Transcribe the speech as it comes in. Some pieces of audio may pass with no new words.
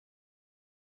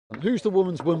Who's the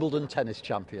women's Wimbledon tennis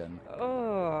champion?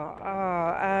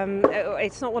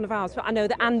 It's not one of ours, but I know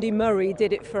that Andy Murray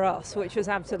did it for us, which was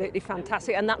absolutely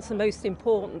fantastic, and that's the most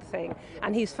important thing.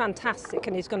 And he's fantastic,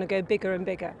 and he's going to go bigger and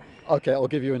bigger. Okay, I'll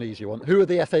give you an easy one. Who are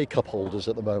the FA Cup holders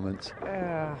at the moment?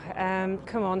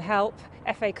 Come on, help.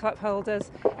 FA Cup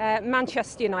holders.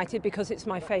 Manchester United, because it's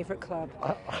my favourite club.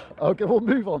 Okay, we'll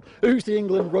move on. Who's the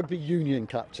England Rugby Union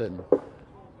captain?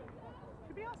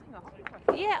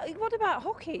 Yeah, what about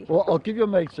hockey? Well, I'll give you a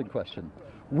Maidstone question.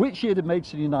 Which year did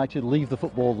Maidstone United leave the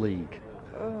Football League?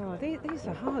 Oh, these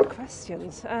are hard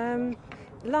questions.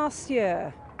 Last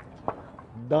year.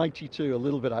 92, a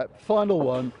little bit out. Final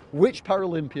one. Which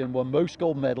Paralympian won most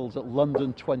gold medals at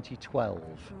London 2012?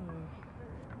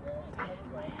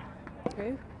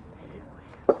 Who?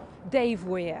 Dave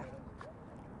Weir.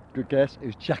 Good guess. It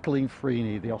was Jacqueline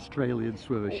Freeney, the Australian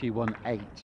swimmer. She won 8.